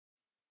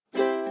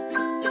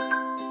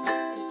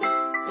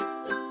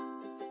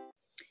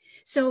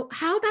So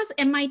how does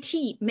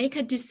MIT make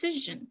a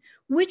decision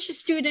which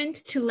student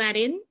to let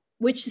in,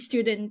 which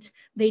student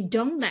they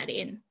don't let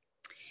in?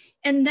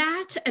 And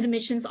that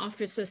admissions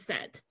officer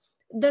said,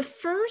 the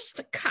first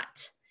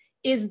cut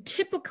is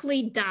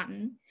typically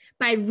done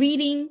by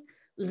reading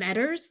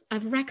letters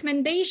of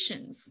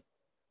recommendations.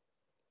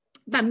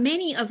 But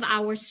many of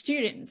our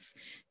students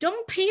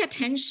don't pay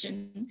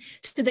attention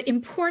to the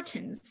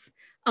importance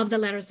of the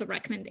letters of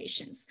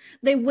recommendations.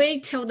 They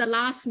wait till the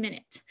last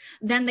minute,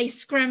 then they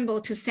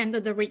scramble to send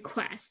the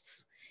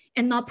requests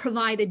and not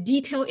provide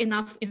detailed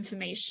enough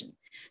information.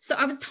 So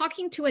I was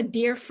talking to a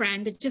dear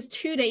friend just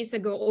 2 days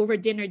ago over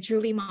dinner,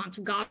 Julie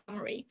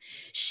Montgomery.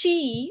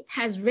 She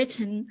has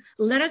written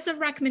letters of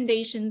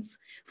recommendations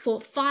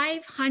for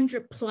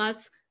 500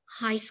 plus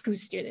high school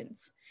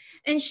students.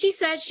 And she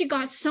said she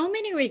got so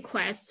many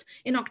requests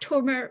in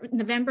October,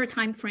 November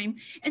timeframe,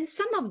 and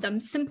some of them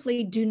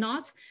simply do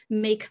not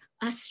make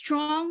a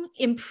strong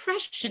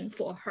impression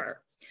for her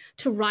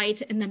to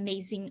write an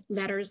amazing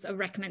letters of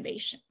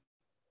recommendation.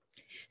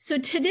 So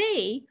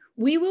today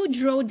we will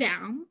drill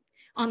down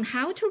on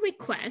how to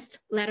request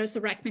letters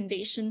of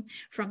recommendation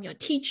from your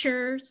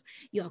teachers,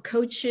 your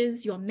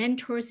coaches, your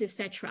mentors,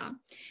 etc.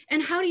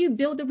 And how do you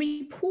build a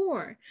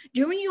rapport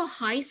during your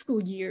high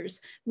school years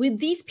with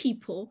these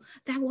people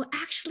that will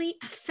actually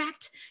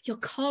affect your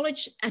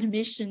college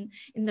admission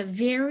in a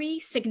very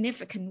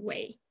significant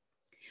way?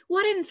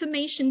 What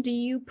information do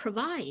you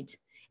provide?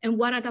 And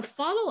what are the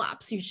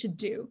follow-ups you should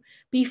do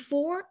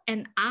before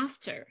and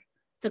after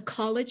the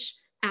college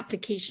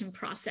application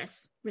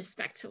process,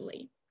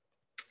 respectively?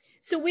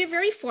 So we're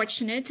very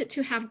fortunate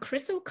to have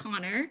Chris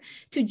O'Connor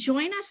to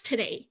join us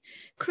today.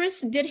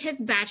 Chris did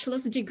his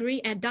bachelor's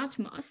degree at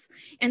Dartmouth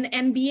and the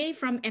MBA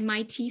from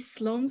MIT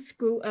Sloan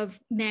School of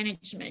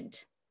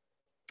Management.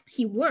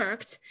 He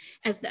worked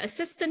as the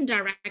assistant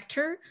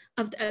director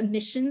of the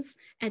admissions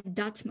at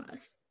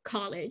Dartmouth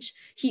College.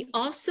 He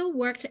also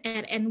worked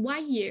at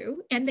NYU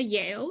and the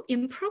Yale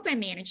in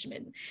program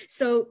management.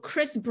 So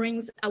Chris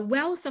brings a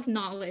wealth of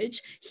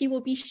knowledge he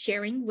will be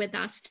sharing with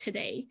us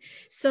today.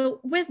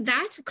 So with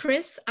that,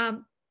 Chris,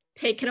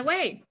 take it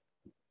away.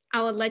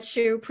 I will let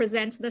you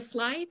present the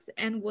slides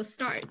and we'll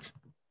start.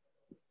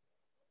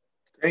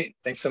 Great,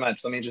 thanks so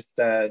much. Let me just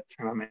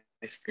turn on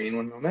my screen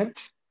one moment.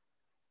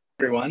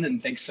 Everyone,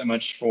 and thanks so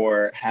much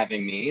for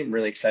having me. I'm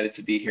really excited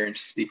to be here and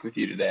to speak with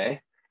you today.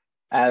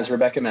 As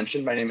Rebecca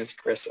mentioned, my name is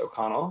Chris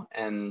O'Connell,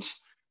 and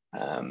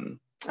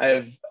I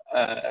have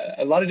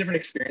a lot of different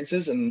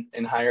experiences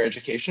in higher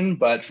education,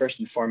 but first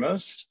and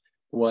foremost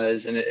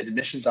was an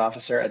admissions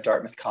officer at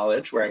Dartmouth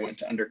College, where I went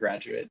to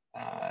undergraduate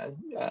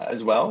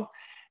as well.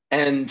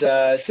 And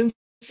since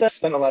I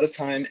spent a lot of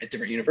time at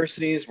different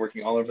universities,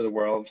 working all over the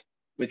world,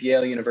 with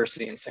Yale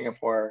University in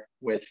Singapore,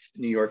 with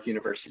New York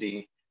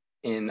University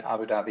in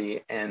Abu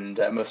Dhabi, and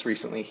most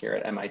recently here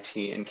at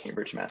MIT in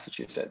Cambridge,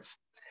 Massachusetts.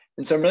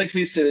 And so I'm really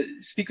pleased to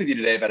speak with you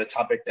today about a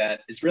topic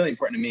that is really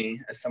important to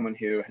me as someone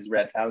who has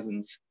read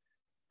thousands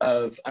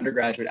of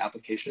undergraduate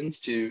applications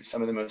to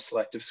some of the most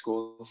selective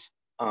schools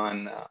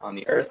on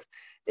the earth,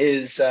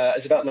 is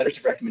about letters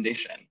of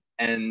recommendation.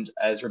 And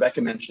as Rebecca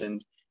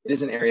mentioned, it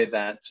is an area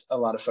that a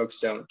lot of folks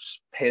don't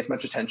pay as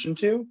much attention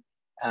to.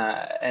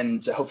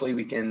 And hopefully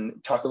we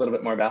can talk a little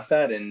bit more about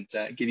that and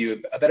give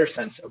you a better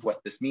sense of what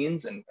this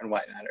means and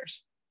why it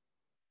matters.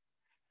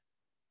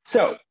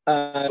 So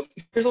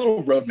here's a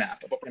little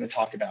roadmap of what we're going to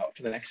talk about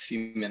for the next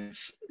few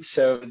minutes.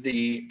 So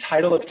the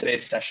title of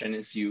today's session,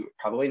 as you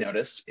probably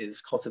noticed, is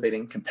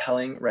Cultivating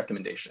Compelling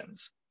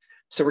Recommendations.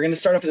 So we're going to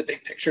start off with a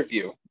big picture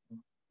view.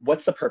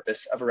 What's the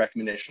purpose of a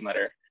recommendation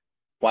letter?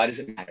 Why does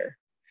it matter?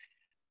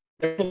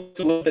 Then we'll look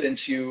a little bit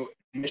into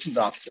admissions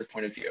officer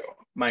point of view.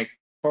 My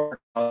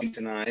colleagues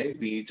and I,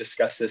 we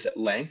discussed this at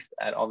length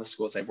at all the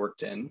schools I've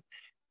worked in.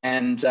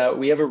 And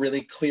we have a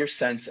really clear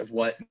sense of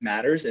what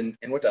matters and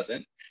what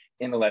doesn't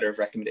in the letter of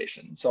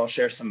recommendation. So I'll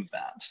share some of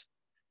that.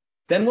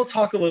 Then we'll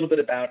talk a little bit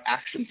about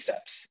action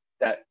steps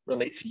that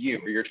relate to you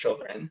or your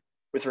children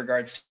with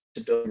regards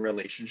to building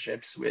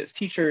relationships with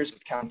teachers,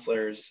 with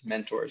counselors,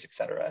 mentors,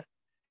 etc.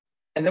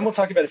 And then we'll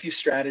talk about a few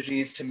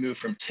strategies to move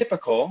from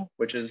typical,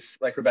 which is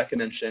like Rebecca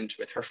mentioned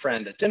with her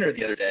friend at dinner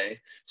the other day,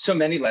 so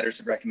many letters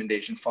of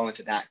recommendation fall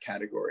into that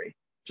category,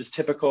 just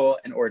typical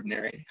and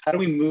ordinary. How do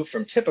we move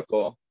from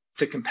typical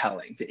to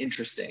compelling, to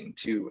interesting,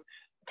 to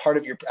part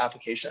of your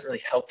application that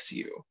really helps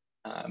you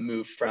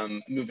move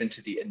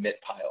into the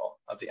admit pile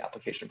of the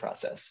application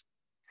process?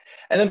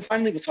 And then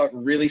finally, we'll talk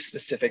really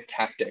specific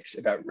tactics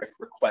about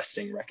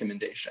requesting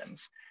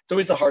recommendations. It's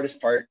always the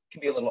hardest part, can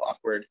be a little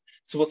awkward.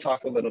 So we'll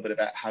talk a little bit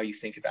about how you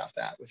think about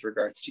that with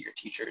regards to your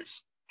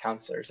teachers,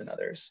 counselors, and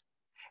others.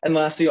 And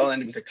lastly, I'll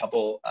end with a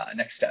couple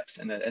next steps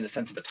and a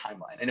sense of a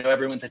timeline. I know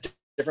everyone's at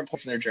different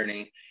points in their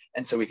journey,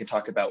 and so we can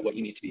talk about what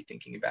you need to be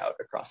thinking about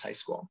across high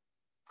school.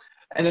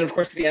 And then of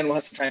course, at the end, we'll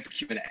have some time for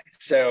Q&A.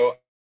 So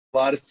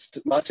a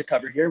lot to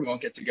cover here. We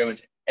won't get to go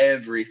into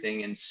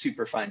everything in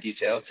super fine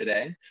detail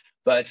today,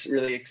 but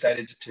really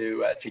excited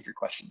to take your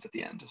questions at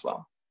the end as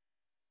well.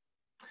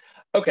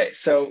 Okay,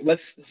 so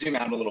let's zoom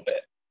out a little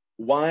bit.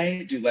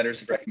 Why do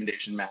letters of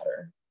recommendation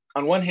matter?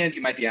 On one hand,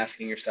 you might be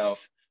asking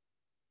yourself,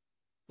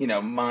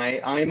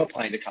 I'm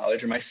applying to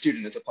college, or my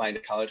student is applying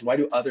to college. Why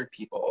do other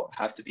people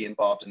have to be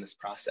involved in this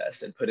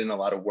process and put in a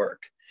lot of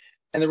work?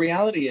 And the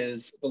reality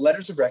is the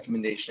letters of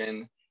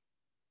recommendation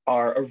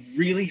are a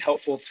really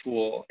helpful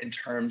tool in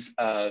terms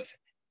of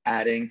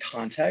adding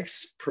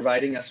context,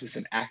 providing us with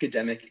some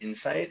academic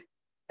insight,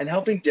 and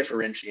helping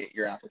differentiate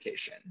your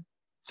application.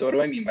 So what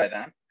do I mean by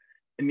that?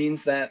 It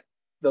means that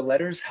the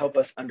letters help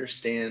us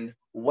understand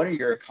what are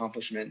your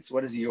accomplishments,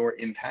 what is your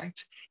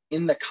impact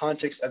in the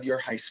context of your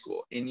high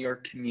school, in your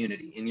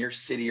community, in your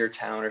city or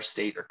town or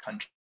state or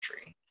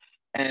country.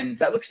 And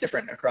that looks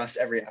different across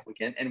every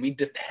applicant. And we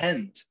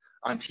depend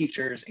on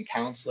teachers and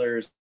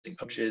counselors and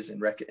coaches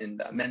and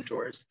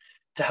mentors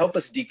to help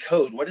us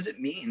decode what does it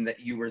mean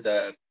that you were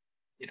the,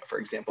 for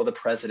example, the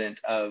president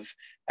of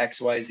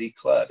XYZ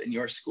club in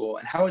your school,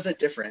 and how is that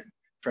different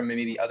from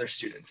maybe other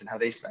students and how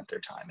they spent their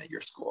time at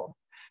your school.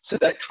 So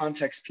that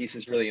context piece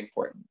is really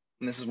important.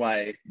 And this is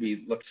why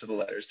we look to the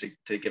letters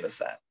to give us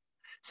that.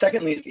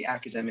 Secondly is the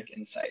academic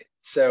insight.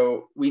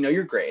 So we know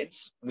your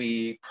grades,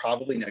 we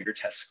probably know your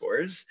test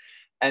scores.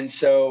 And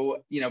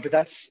so,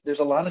 but there's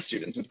a lot of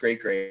students with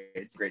great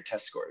grades, great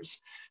test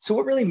scores. So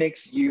what really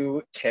makes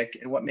you tick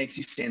and what makes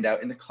you stand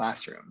out in the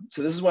classroom?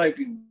 So this is why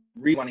we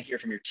really want to hear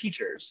from your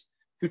teachers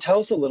who tell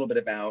us a little bit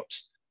about,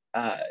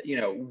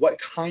 what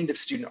kind of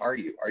student are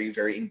you? Are you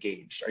very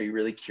engaged? Are you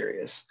really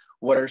curious?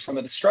 What are some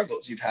of the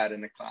struggles you've had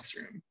in the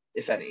classroom,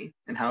 if any,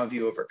 and how have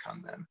you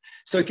overcome them?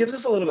 So it gives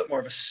us a little bit more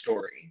of a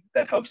story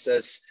that helps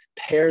us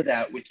pair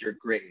that with your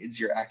grades,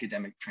 your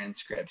academic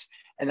transcript.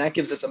 And that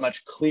gives us a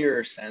much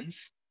clearer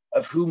sense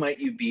of who might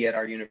you be at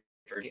our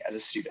university as a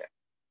student.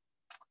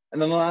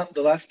 And then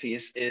the last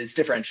piece is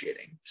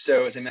differentiating.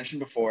 So as I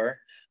mentioned before,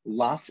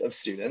 lots of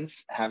students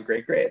have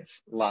great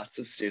grades. Lots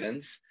of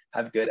students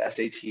have good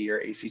SAT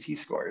or ACT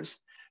scores.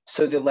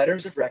 So the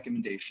letters of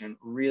recommendation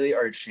really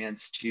are a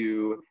chance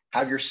to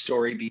have your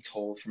story be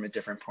told from a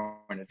different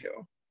point of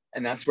view.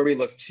 And that's where we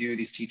look to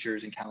these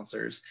teachers and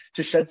counselors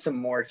to shed some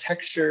more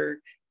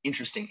texture,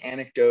 interesting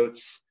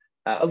anecdotes,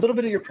 a little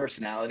bit of your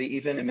personality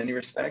even in many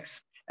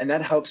respects. And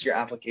that helps your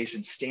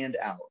application stand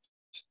out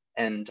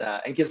and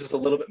gives us a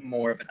little bit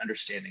more of an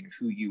understanding of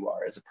who you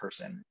are as a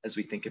person as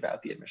we think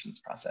about the admissions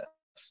process.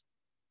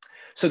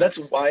 So that's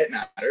why it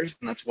matters,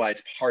 and that's why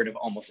it's part of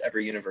almost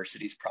every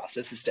university's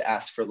process is to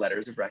ask for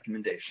letters of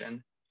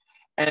recommendation.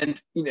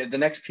 And the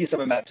next piece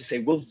I'm about to say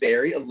will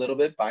vary a little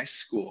bit by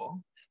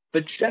school,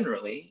 but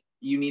generally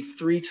you need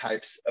 3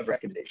 types of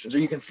recommendations, or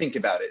you can think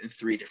about it in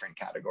 3 different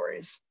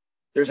categories.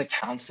 There's a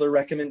counselor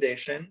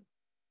recommendation.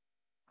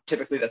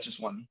 Typically that's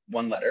just one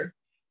letter.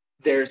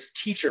 There's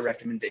teacher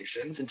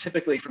recommendations, and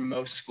typically for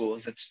most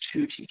schools that's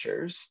 2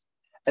 teachers.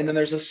 And then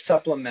there's a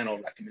supplemental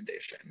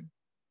recommendation.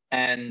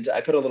 And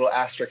I put a little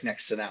asterisk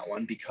next to that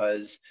one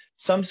because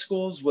some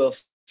schools will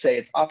say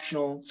it's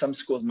optional. Some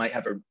schools might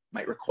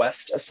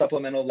request a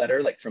supplemental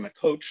letter, like from a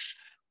coach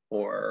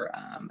or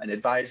an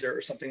advisor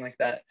or something like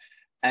that.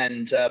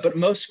 And but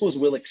most schools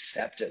will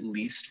accept at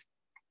least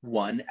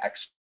 1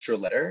 extra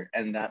letter,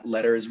 and that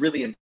letter is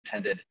really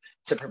intended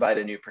to provide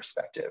a new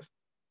perspective.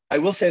 I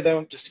will say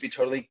though, just to be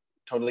totally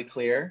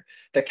clear,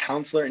 the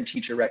counselor and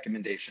teacher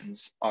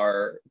recommendations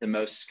are the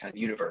most kind of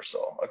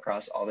universal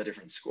across all the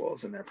different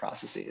schools and their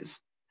processes.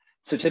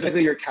 So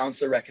typically your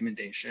counselor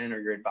recommendation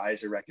or your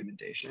advisor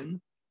recommendation,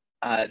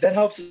 that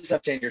helps us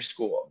understand your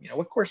school.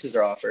 What courses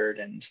are offered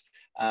and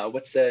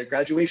what's the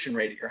graduation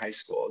rate at your high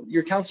school.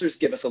 Your counselors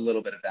give us a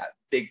little bit of that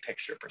big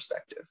picture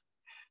perspective.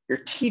 Your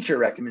teacher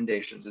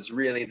recommendations is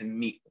really the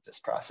meat of this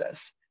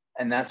process.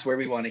 And that's where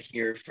we want to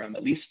hear from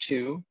at least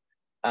 2.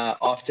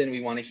 Often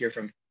we want to hear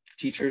from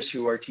teachers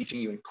who are teaching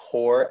you in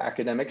core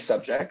academic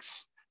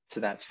subjects.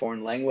 So that's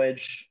foreign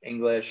language,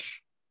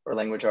 English, or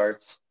language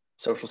arts,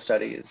 social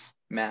studies,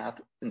 math,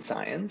 and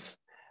science.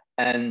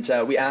 And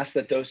we ask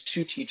that those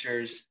 2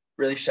 teachers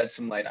really shed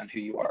some light on who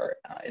you are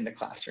in the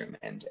classroom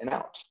and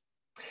out.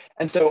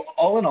 And so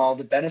all in all,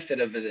 the benefit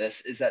of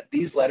this is that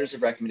these letters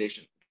of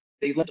recommendation,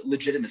 they lend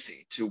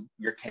legitimacy to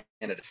your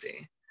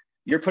candidacy.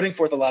 You're putting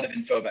forth a lot of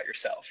info about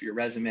yourself, your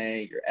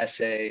resume, your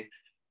essay,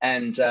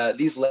 and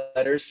these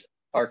letters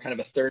are kind of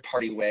a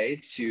third-party way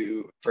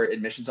for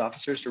admissions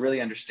officers to really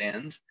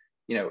understand,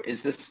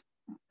 is this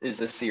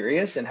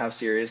serious, and how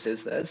serious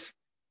is this,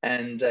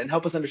 and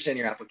help us understand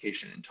your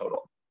application in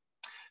total.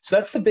 So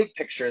that's the big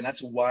picture, and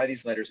that's why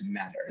these letters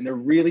matter, and they're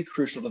really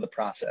crucial to the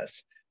process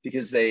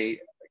because they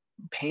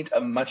paint a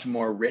much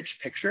more rich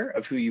picture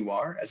of who you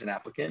are as an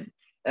applicant. And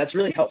that's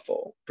really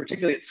helpful,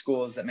 particularly at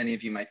schools that many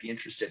of you might be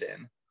interested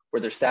in,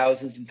 where there's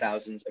thousands and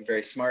thousands of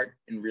very smart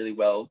and really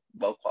well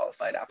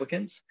qualified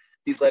applicants.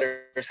 These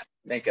letters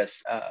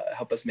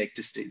help us make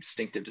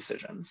distinctive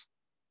decisions.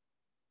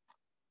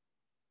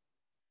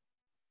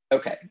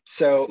 Okay,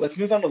 so let's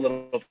move on a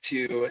little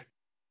to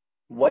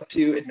what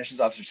do admissions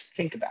officers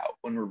think about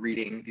when we're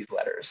reading these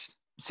letters?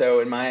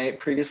 So in my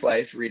previous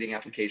life, reading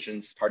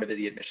applications, part of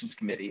the admissions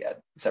committee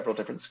at several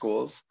different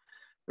schools,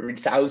 we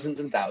read thousands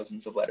and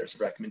thousands of letters of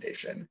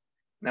recommendation.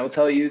 And I will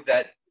tell you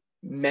that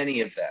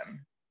many of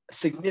them, a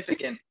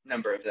significant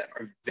number of them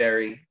are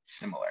very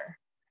similar.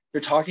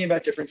 They're talking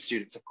about different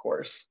students, of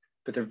course,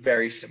 but they're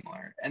very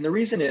similar. And the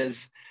reason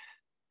is,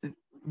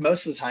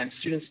 most of the time,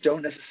 students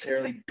don't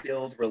necessarily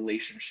build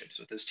relationships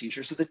with those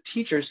teachers. So the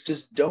teachers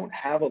just don't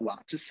have a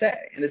lot to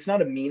say. And it's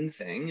not a mean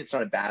thing. It's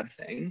not a bad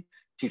thing.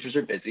 Teachers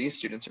are busy,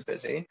 students are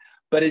busy,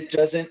 but it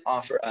doesn't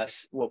offer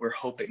us what we're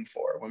hoping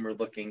for when we're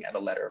looking at a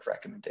letter of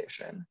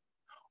recommendation.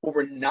 What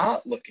we're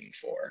not looking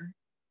for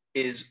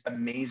is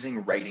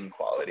amazing writing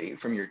quality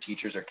from your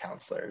teachers or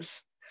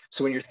counselors.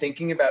 So when you're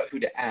thinking about who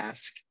to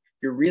ask,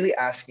 you're really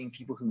asking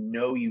people who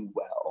know you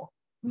well,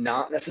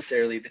 not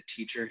necessarily the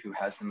teacher who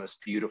has the most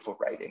beautiful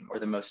writing or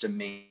the most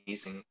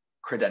amazing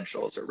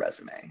credentials or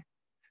resume.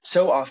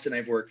 So often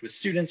I've worked with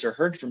students or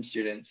heard from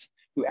students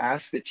who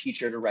ask the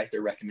teacher to write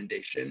their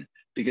recommendation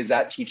because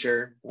that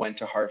teacher went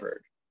to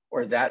Harvard,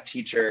 or that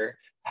teacher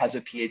has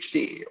a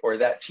PhD, or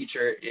that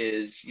teacher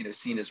is,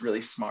 seen as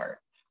really smart.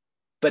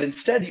 But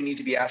instead, you need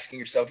to be asking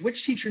yourself,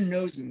 which teacher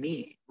knows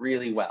me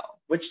really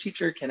well? Which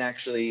teacher can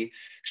actually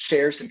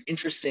share some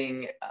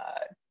interesting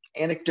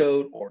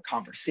anecdote or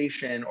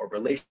conversation or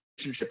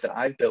relationship that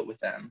I've built with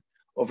them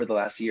over the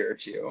last year or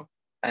two?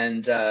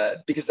 And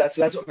because that's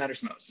what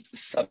matters most. It's the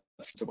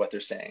substance of what they're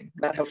saying,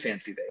 not how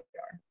fancy they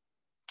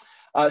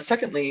are.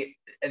 Secondly,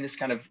 and this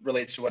kind of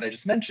relates to what I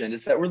just mentioned,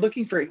 is that we're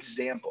looking for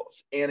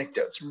examples,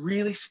 anecdotes,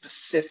 really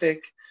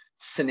specific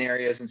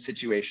scenarios and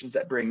situations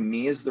that bring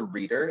me as the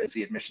reader, as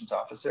the admissions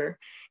officer,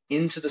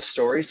 into the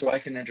story so I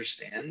can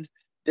understand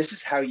this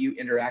is how you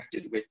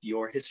interacted with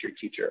your history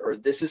teacher, or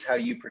this is how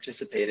you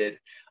participated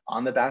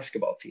on the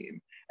basketball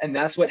team. And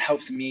that's what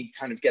helps me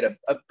kind of get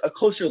a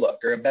closer look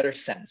or a better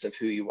sense of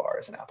who you are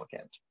as an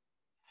applicant.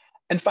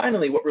 And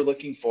finally, what we're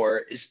looking for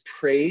is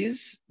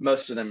praise.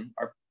 Most of them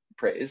are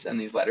praise in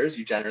these letters.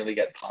 You generally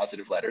get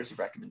positive letters of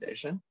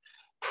recommendation.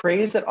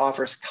 Praise that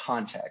offers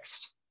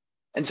context.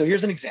 And so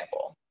here's an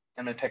example.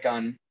 I'm going to pick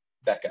on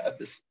Becca,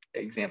 this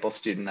example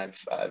student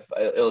I've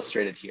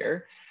illustrated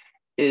here.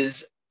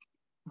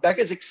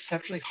 Becca is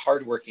exceptionally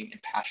hardworking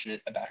and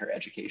passionate about her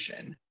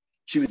education.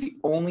 She was the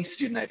only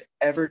student I've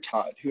ever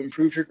taught who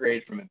improved her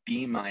grade from a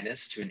B-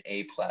 to an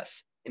A+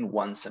 in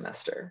one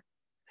semester.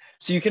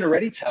 So you can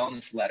already tell in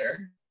this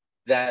letter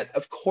that,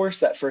 of course,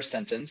 that first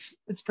sentence,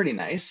 it's pretty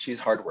nice. She's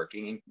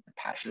hardworking and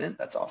passionate.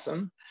 That's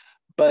awesome.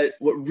 But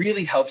what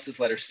really helps this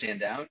letter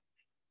stand out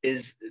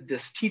is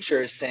this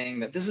teacher is saying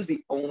that this is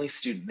the only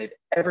student they've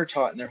ever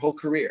taught in their whole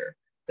career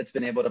that's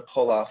been able to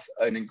pull off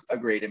a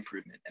grade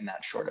improvement in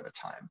that short of a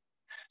time.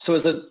 So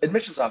as an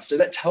admissions officer,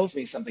 that tells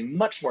me something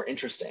much more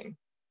interesting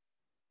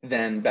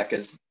than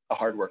Becca's a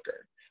hard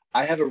worker.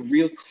 I have a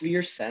real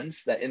clear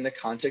sense that in the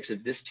context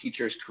of this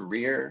teacher's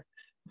career,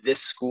 this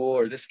school,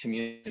 or this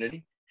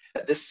community,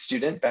 that this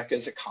student,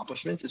 Becca's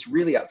accomplishments, is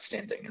really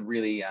outstanding and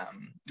really,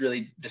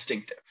 really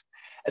distinctive.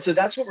 And so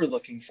that's what we're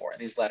looking for in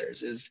these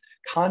letters, is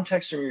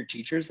context from your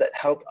teachers that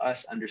help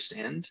us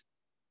understand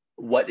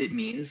what it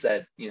means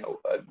that,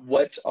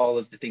 what all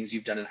of the things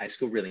you've done in high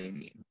school really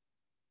mean.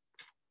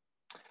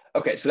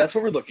 Okay, so that's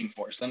what we're looking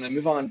for. So I'm going to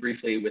move on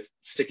briefly with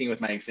sticking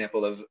with my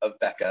example of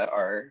Becca,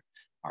 our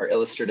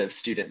illustrative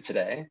student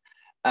today.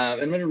 I'm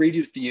going to read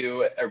with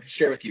you, or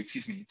share with you,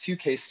 two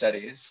case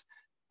studies.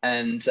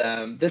 And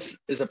this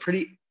is a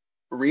pretty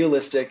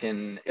realistic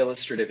and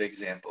illustrative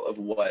example of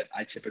what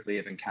I typically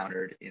have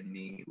encountered in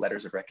the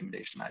letters of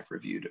recommendation I've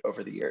reviewed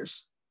over the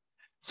years.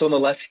 So on the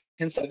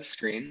left-hand side of the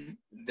screen,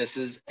 this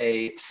is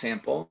a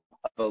sample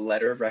of a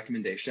letter of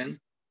recommendation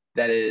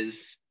that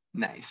is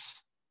nice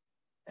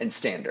and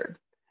standard.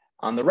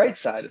 On the right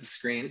side of the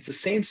screen, it's the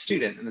same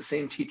student and the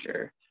same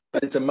teacher,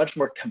 but it's a much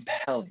more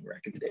compelling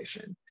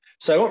recommendation.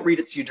 So I won't read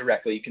it to you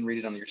directly, you can read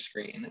it on your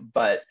screen,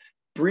 but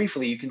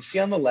briefly, you can see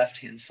on the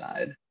left-hand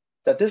side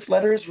that this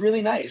letter is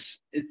really nice.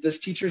 This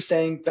teacher is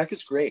saying,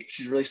 Becca's great,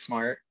 she's really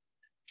smart,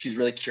 she's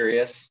really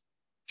curious,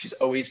 she's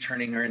always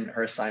turning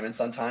her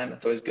assignments on time,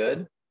 that's always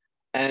good,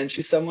 and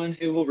she's someone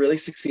who will really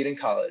succeed in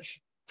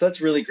college. So that's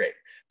really great.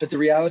 But the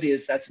reality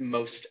is that's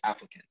most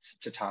applicants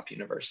to top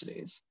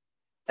universities.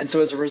 And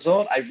so as a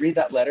result, I read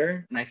that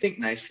letter and I think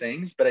nice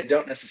things, but I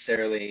don't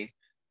necessarily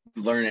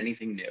learn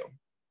anything new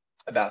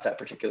about that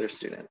particular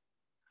student.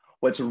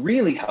 What's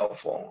really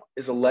helpful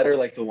is a letter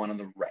like the one on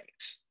the right,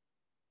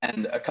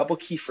 and a couple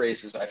key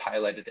phrases I've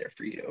highlighted there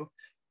for you,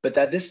 but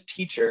that this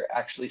teacher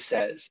actually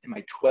says, in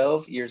my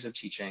 12 years of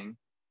teaching,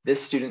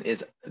 this student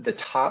is the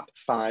top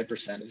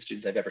 5% of the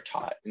students I've ever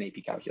taught in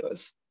AP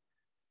Calculus.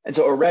 And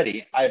so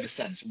already I have a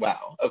sense,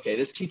 wow, okay,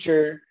 this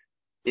teacher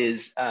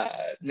is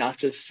not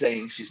just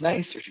saying she's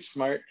nice or she's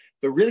smart,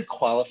 but really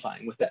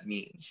qualifying what that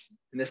means.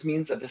 And this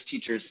means that this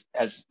teacher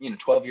has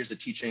 12 years of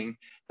teaching.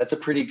 That's a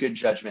pretty good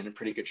judgment and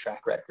pretty good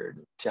track record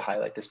to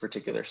highlight this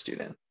particular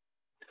student.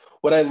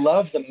 What I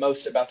love the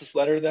most about this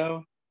letter,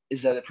 though,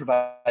 is that it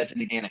provides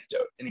an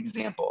anecdote, an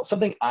example,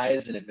 something I,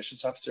 as an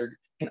admissions officer,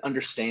 can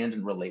understand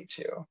and relate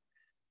to.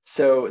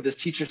 So this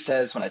teacher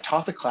says, when I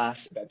taught the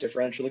class about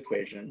differential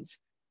equations,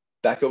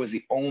 Becca was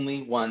the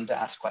only one to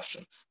ask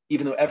questions,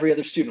 even though every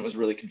other student was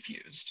really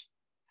confused.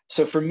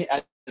 So for me,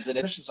 as an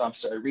admissions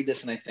officer, I read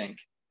this and I think,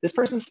 This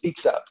person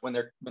speaks up when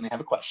they have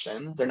a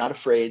question. They're not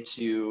afraid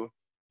to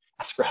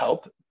ask for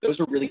help. Those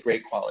are really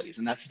great qualities,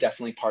 and that's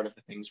definitely part of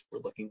the things we're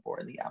looking for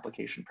in the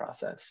application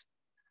process.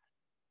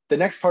 The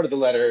next part of the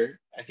letter,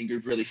 I think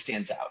it really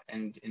stands out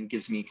and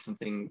gives me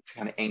something to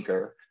kind of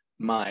anchor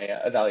my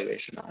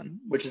evaluation on,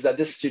 which is that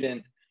this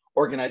student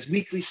organized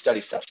weekly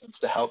study sessions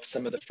to help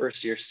some of the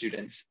first-year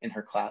students in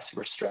her class who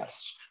were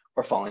stressed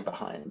or falling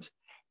behind.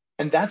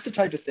 And that's the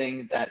type of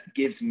thing that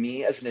gives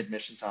me as an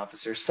admissions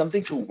officer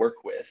something to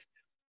work with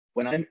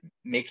when I'm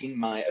making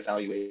my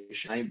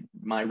evaluation,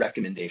 my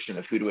recommendation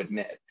of who to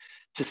admit,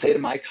 to say to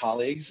my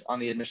colleagues on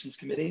the admissions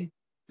committee,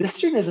 this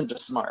student isn't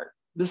just smart.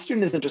 This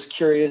student isn't just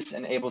curious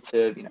and able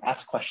to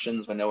ask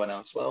questions when no one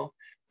else will,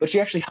 but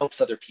she actually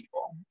helps other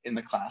people in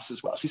the class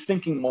as well. She's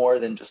thinking more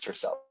than just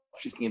herself.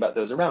 She's thinking about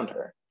those around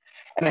her.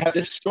 And I have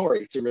this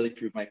story to really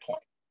prove my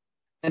point.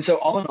 And so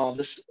all in all,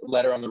 this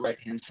letter on the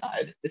right-hand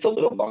side, it's a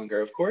little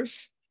longer, of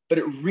course, but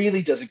it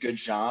really does a good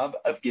job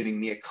of giving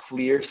me a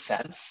clear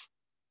sense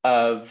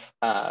of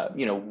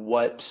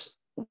what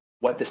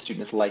the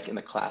student is like in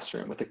the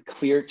classroom with a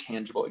clear,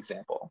 tangible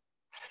example.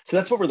 So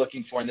that's what we're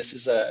looking for. And this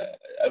is a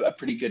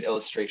pretty good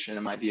illustration,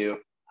 in my view,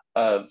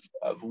 of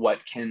what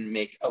can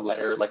make a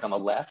letter, like on the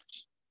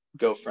left,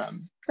 go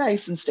from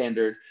nice and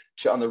standard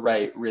to on the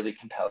right, really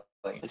compelling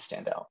and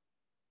stand out.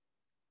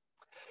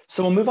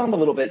 So we'll move on a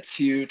little bit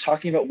to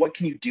talking about what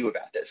can you do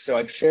about this. So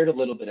I've shared a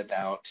little bit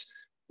about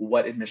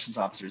what admissions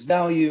officers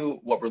value,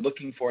 what we're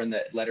looking for in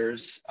the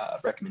letters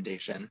of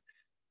recommendation,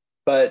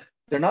 but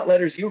they're not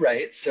letters you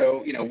write.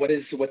 So what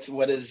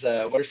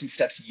are some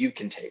steps you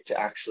can take to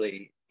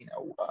actually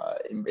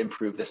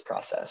improve this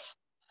process?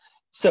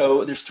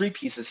 So there's 3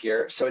 pieces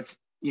here. So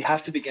you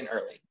have to begin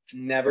early. It's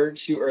never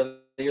too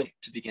early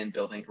to begin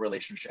building a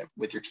relationship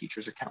with your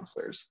teachers or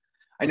counselors.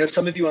 I know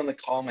some of you on the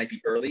call might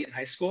be early in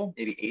high school,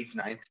 maybe 8th,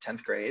 9th,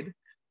 10th grade.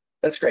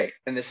 That's great.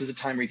 And this is a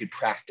time where you could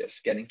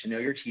practice getting to know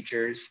your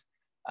teachers,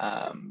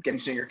 getting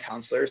to know your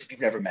counselors. If you've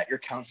never met your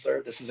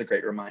counselor, this is a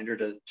great reminder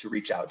to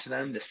reach out to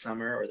them this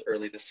summer or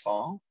early this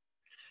fall.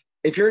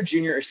 If you're a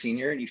junior or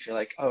senior and you feel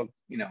like, oh,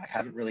 I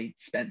haven't really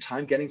spent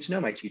time getting to know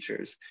my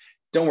teachers,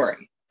 don't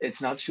worry. It's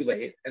not too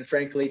late. And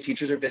frankly,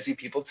 teachers are busy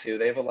people too.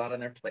 They have a lot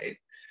on their plate.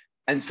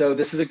 And so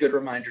this is a good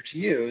reminder to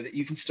you that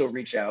you can still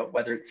reach out,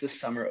 whether it's this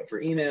summer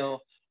over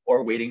email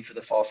or waiting for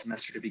the fall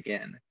semester to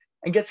begin,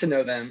 and get to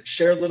know them,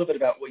 share a little bit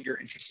about what you're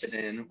interested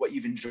in, what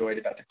you've enjoyed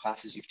about the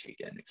classes you've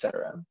taken, et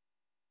cetera.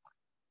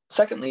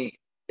 Secondly,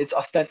 it's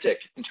authentic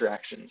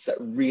interactions that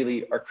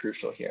really are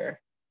crucial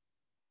here.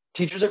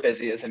 Teachers are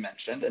busy, as I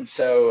mentioned, and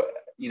so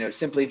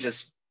simply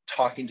just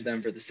talking to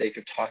them for the sake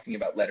of talking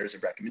about letters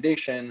of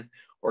recommendation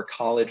or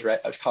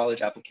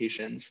college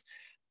applications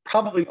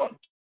probably won't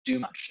do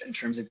much in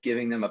terms of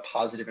giving them a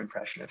positive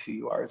impression of who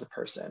you are as a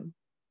person.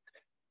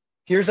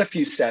 Here's a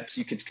few steps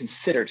you could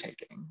consider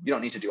taking. You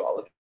don't need to do all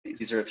of these.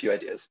 These are a few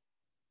ideas.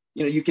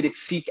 You could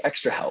seek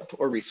extra help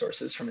or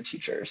resources from a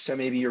teacher. So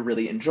maybe you're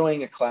really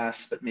enjoying a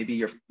class, but maybe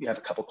you have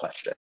a couple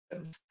questions.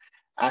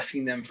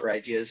 Asking them for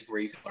ideas where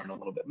you can learn a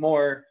little bit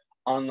more,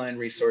 online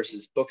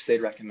resources, books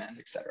they'd recommend,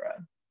 et cetera.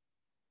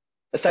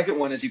 The second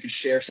one is you could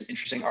share some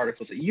interesting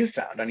articles that you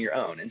found on your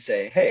own and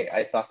say, hey,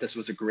 I thought this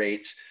was a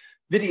great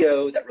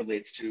video that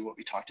relates to what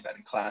we talked about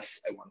in class.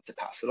 I wanted to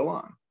pass it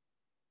along.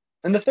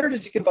 And the third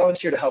is you can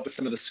volunteer to help with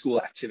some of the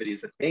school activities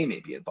that they may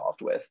be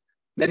involved with.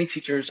 Many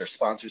teachers are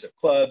sponsors of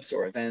clubs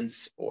or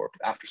events or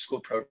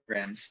after-school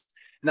programs,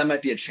 and that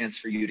might be a chance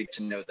for you to get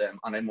to know them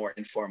on a more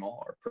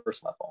informal or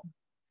personal level.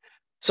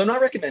 So I'm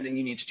not recommending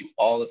you need to do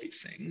all of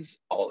these things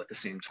all at the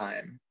same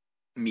time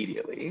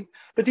immediately,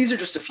 but these are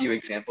just a few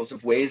examples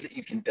of ways that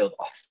you can build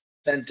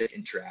authentic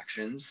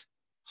interactions.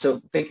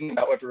 So thinking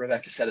about what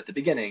Rebecca said at the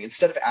beginning,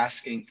 instead of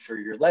asking for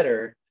your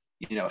letter,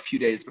 a few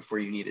days before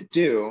you need it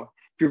due,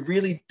 you're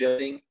really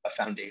building a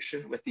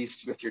foundation with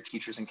your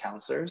teachers and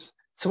counselors.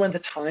 So when the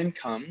time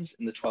comes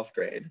in the 12th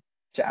grade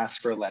to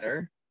ask for a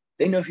letter,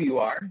 they know who you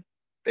are,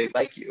 they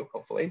like you,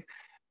 hopefully,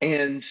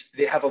 and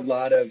they have a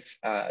lot of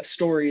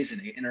stories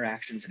and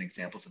interactions and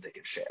examples that they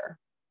can share.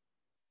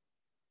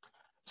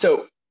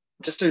 So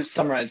just to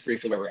summarize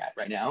briefly where we're at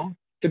right now,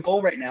 the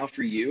goal right now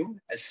for you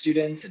as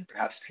students and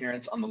perhaps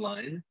parents on the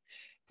line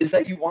is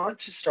that you want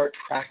to start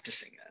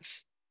practicing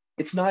this.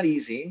 It's not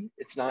easy.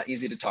 It's not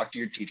easy to talk to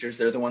your teachers.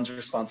 They're the ones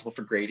responsible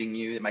for grading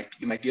you.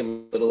 You might be a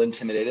little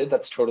intimidated.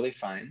 That's totally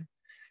fine.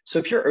 So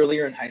if you're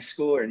earlier in high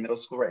school or in middle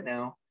school right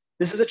now,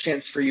 this is a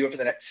chance for you over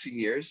the next few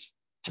years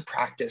to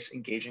practice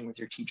engaging with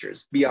your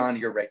teachers beyond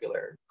your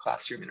regular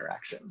classroom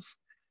interactions.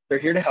 They're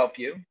here to help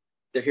you.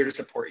 They're here to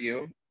support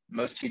you.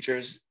 Most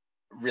teachers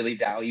really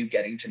value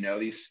getting to know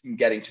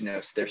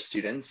their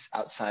students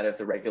outside of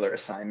the regular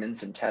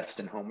assignments and tests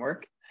and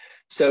homework.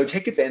 So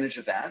take advantage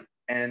of that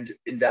and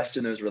invest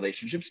in those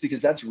relationships,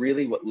 because that's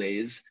really what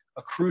lays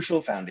a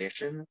crucial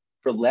foundation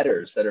for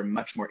letters that are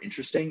much more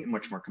interesting and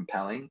much more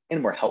compelling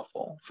and more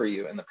helpful for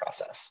you in the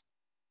process.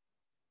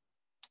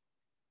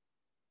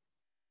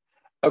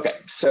 Okay,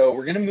 so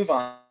we're going to move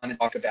on and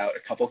talk about a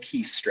couple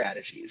key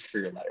strategies for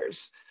your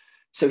letters.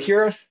 So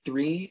here are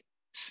 3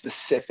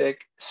 specific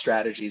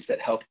strategies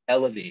that help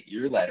elevate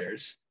your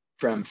letters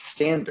from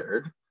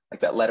standard,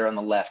 like that letter on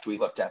the left we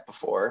looked at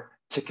before,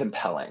 to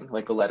compelling,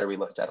 like the letter we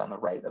looked at on the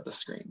right of the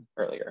screen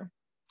earlier.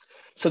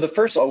 So the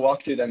first, I'll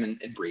walk through them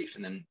in brief,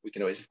 and then we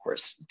can always, of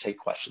course, take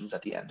questions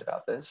at the end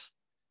about this.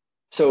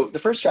 So the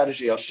first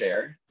strategy I'll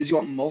share is you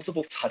want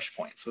multiple touch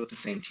points with the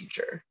same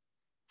teacher.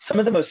 Some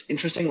of the most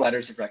interesting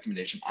letters of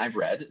recommendation I've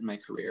read in my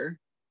career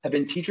have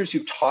been teachers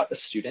who taught a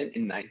student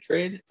in 9th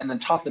grade and then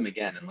taught them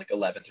again in like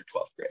 11th or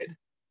 12th grade.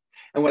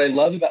 And what I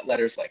love about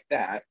letters like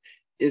that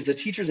is the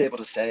teacher's able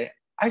to say,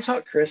 I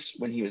taught Chris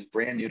when he was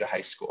brand new to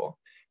high school.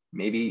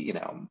 Maybe,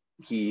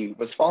 he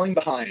was falling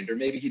behind, or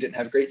maybe he didn't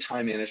have great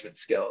time management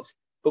skills.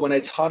 But when I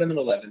taught him in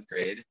 11th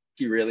grade,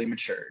 he really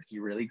matured, he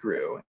really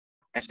grew.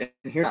 And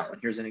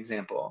here's an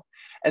example.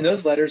 And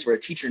those letters where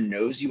a teacher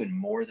knows you in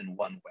more than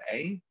one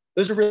way,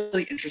 those are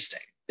really interesting.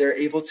 They're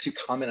able to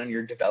comment on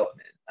your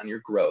development, on your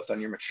growth, on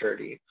your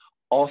maturity,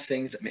 all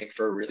things that make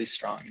for a really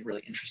strong and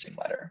really interesting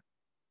letter.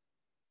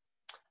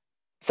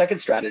 Second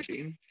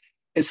strategy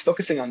is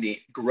focusing on the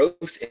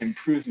growth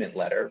improvement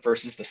letter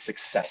versus the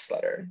success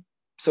letter.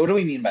 So what do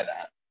we mean by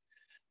that?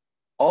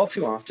 All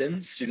too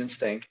often, students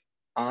think,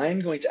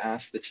 I'm going to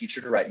ask the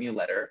teacher to write me a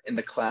letter in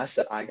the class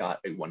that I got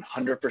a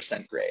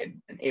 100%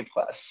 grade, an A+,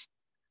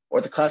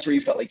 or the class where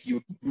you felt like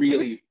you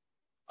really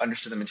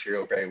understood the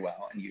material very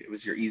well and it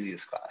was your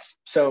easiest class.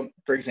 So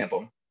for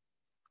example,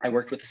 I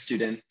worked with a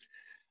student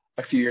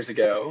a few years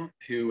ago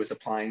who was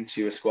applying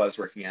to a school I was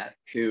working at,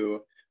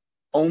 who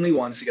only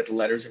wanted to get the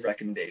letters of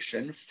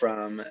recommendation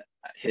from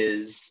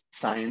his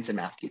science and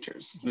math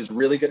teachers. He was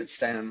really good at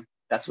STEM.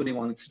 That's what he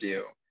wanted to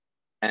do.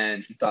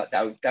 And he thought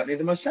that made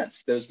the most sense.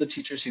 Those are the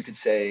teachers who could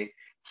say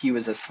he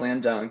was a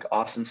slam dunk,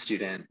 awesome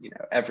student,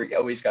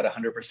 always got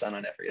 100%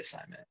 on every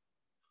assignment.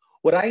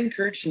 What I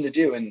encouraged him to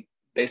do, and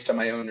based on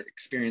my own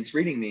experience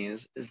reading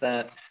these, is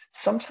that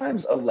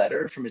sometimes a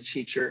letter from a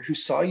teacher who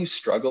saw you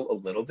struggle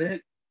a little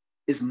bit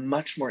is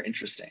much more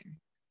interesting.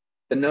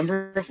 The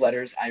number of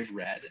letters I've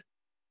read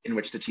in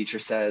which the teacher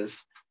says,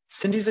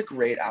 Cindy's a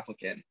great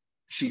applicant.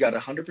 She got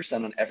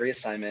 100% on every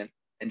assignment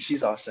and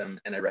she's awesome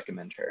and I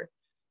recommend her.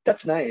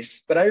 That's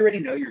nice, but I already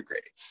know your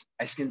grades.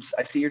 I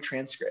see your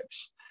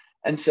transcripts.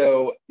 And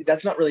so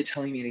that's not really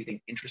telling me anything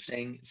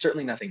interesting,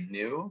 certainly nothing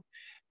new.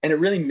 And it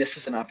really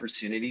misses an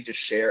opportunity to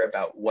share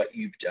about what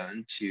you've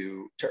done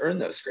to earn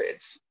those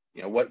grades.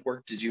 What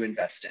work did you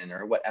invest in,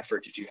 or what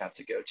effort did you have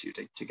to go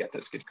to get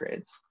those good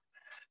grades?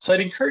 So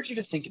I'd encourage you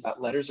to think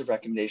about letters of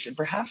recommendation,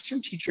 perhaps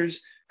from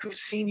teachers who've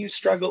seen you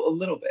struggle a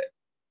little bit.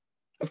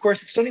 Of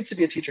course, it still needs to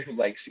be a teacher who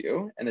likes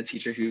you and a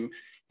teacher who,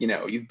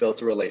 you've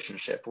built a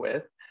relationship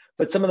with.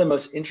 But some of the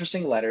most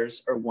interesting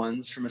letters are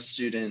one from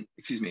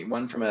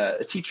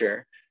a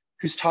teacher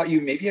who's taught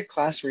you maybe a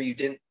class where you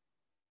didn't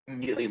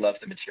immediately love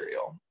the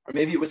material, or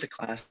maybe it was a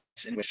class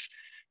in which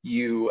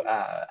you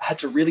had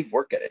to really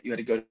work at it. You had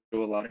to go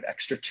to a lot of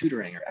extra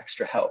tutoring or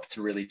extra help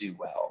to really do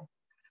well.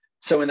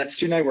 So in that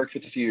student I worked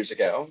with a few years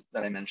ago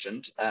that I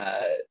mentioned,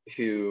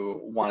 who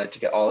wanted to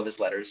get all of his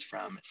letters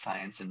from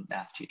science and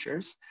math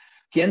teachers,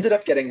 he ended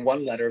up getting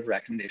one letter of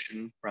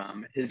recommendation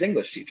from his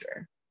English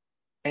teacher.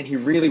 And he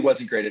really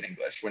wasn't great at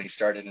English when he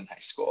started in high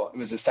school. It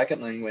was his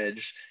second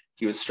language.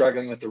 He was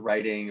struggling with the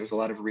writing. It was a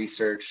lot of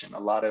research and a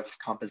lot of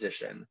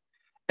composition.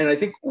 And I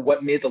think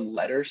what made the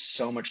letter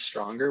so much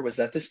stronger was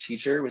that this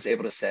teacher was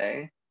able to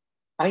say,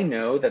 I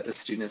know that the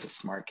student is a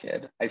smart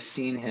kid. I've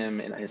seen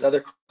him in his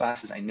other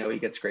classes. I know he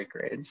gets great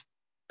grades,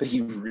 but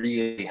he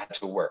really had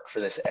to work for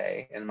this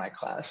A in my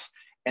class.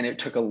 And it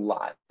took a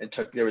lot.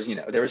 There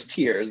was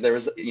tears, there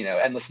was,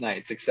 endless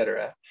nights,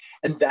 etc.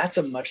 And that's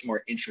a much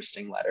more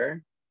interesting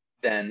letter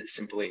than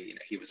simply,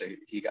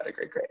 he got a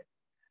great grade.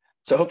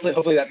 So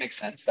hopefully that makes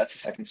sense. That's the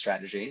second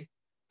strategy.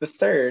 The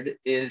third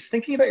is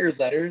thinking about your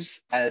letters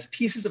as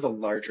pieces of a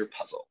larger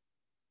puzzle.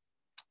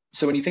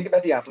 So when you think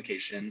about the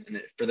application,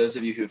 and for those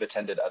of you who've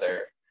attended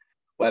other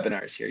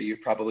webinars here,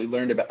 you've probably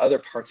learned about other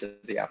parts of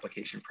the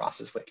application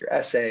process, like your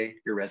essay,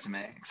 your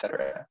resume,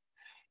 etc.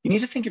 You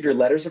need to think of your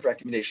letters of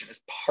recommendation as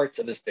parts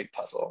of this big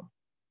puzzle.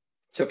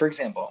 So for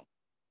example,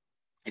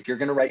 if you're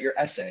going to write your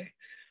essay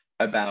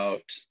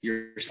about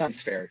your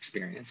science fair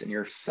experience and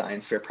your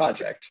science fair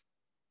project,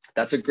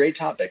 that's a great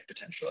topic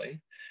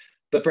potentially,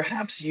 but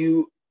perhaps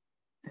you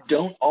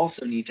don't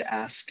also need to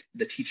ask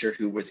the teacher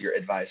who was your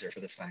advisor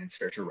for the science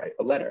fair to write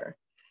a letter.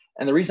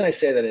 And the reason I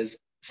say that is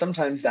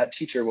sometimes that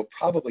teacher will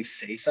probably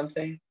say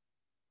something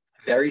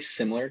very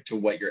similar to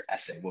what your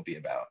essay will be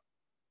about.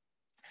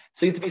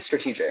 So you have to be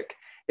strategic.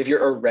 If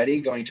you're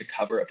already going to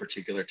cover a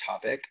particular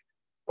topic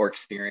or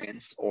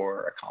experience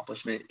or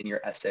accomplishment in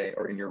your essay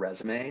or in your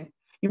resume,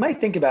 you might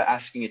think about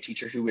asking a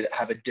teacher who would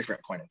have a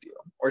different point of view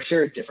or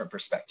share a different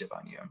perspective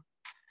on you.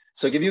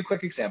 So I'll give you a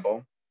quick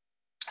example.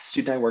 A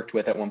student I worked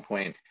with at one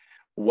point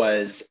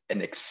was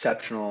an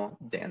exceptional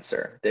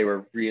dancer. They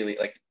were really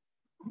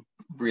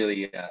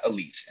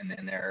elite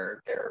in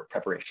their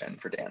preparation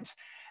for dance.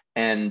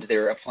 And they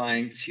were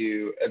applying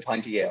to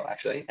Yale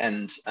actually.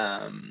 And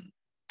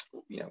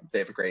they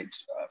have a great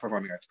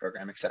performing arts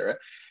program, et cetera.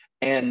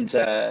 And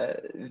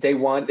they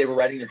were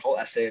writing their whole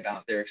essay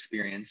about their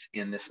experience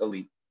in this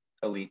elite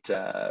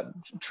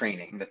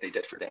training that they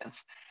did for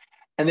dance.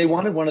 And they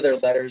wanted one of their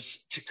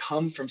letters to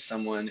come from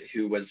someone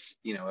who was,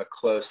 a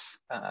close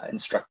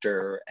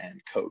instructor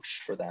and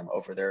coach for them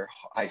over their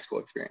high school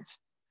experience.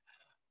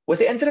 What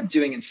they ended up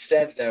doing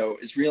instead, though,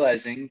 is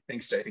realizing,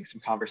 thanks to, I think,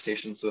 some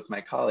conversations with my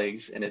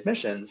colleagues in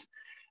admissions,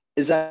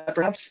 is that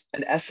perhaps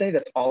an essay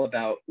that's all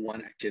about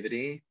one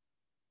activity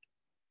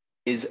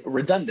is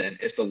redundant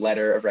if the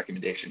letter of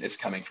recommendation is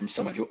coming from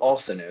someone who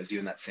also knows you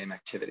in that same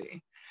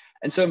activity.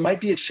 And so it might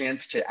be a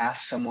chance to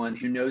ask someone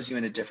who knows you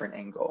in a different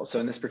angle. So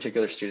in this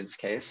particular student's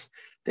case,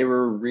 they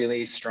were a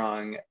really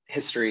strong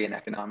history and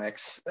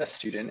economics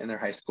student in their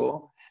high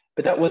school,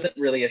 but that wasn't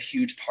really a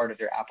huge part of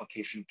their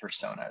application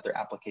persona, their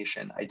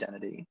application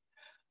identity.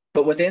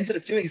 But what they ended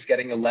up doing is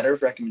getting a letter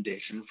of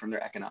recommendation from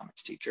their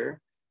economics teacher,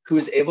 who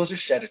was able to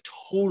shed a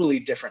totally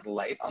different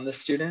light on the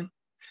student.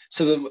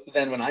 So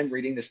then when I'm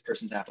reading this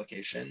person's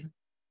application,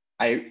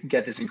 I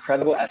get this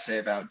incredible essay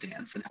about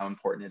dance and how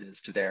important it is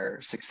to their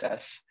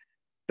success.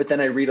 But then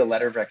I read a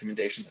letter of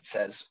recommendation that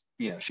says,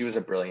 she was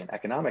a brilliant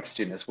economics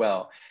student as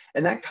well.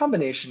 And that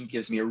combination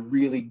gives me a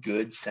really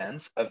good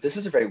sense of this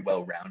is a very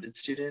well-rounded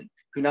student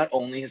who not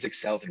only has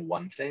excelled in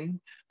one thing,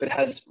 but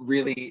has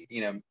really,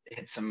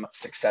 hit some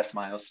success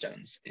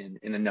milestones in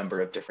a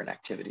number of different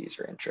activities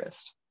or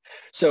interests.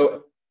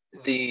 So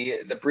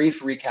the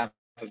brief recap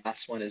of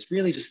this one is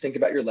really just think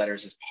about your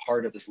letters as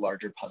part of this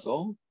larger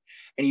puzzle.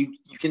 And you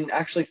can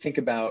actually think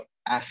about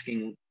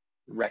asking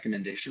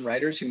recommendation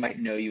writers who might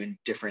know you in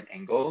different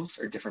angles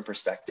or different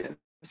perspectives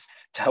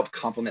to help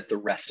complement the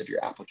rest of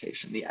your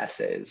application, the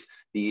essays,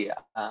 the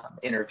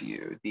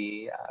interview,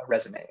 the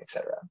resume,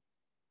 etc.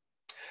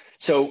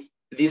 So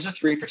these are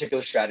three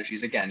particular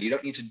strategies. Again, you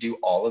don't need to do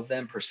all of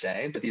them per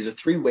se, but these are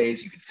three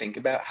ways you could think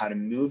about how to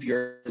move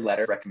your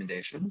letter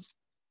recommendations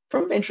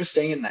from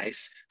interesting and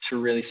nice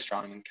to really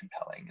strong and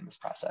compelling in this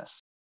process.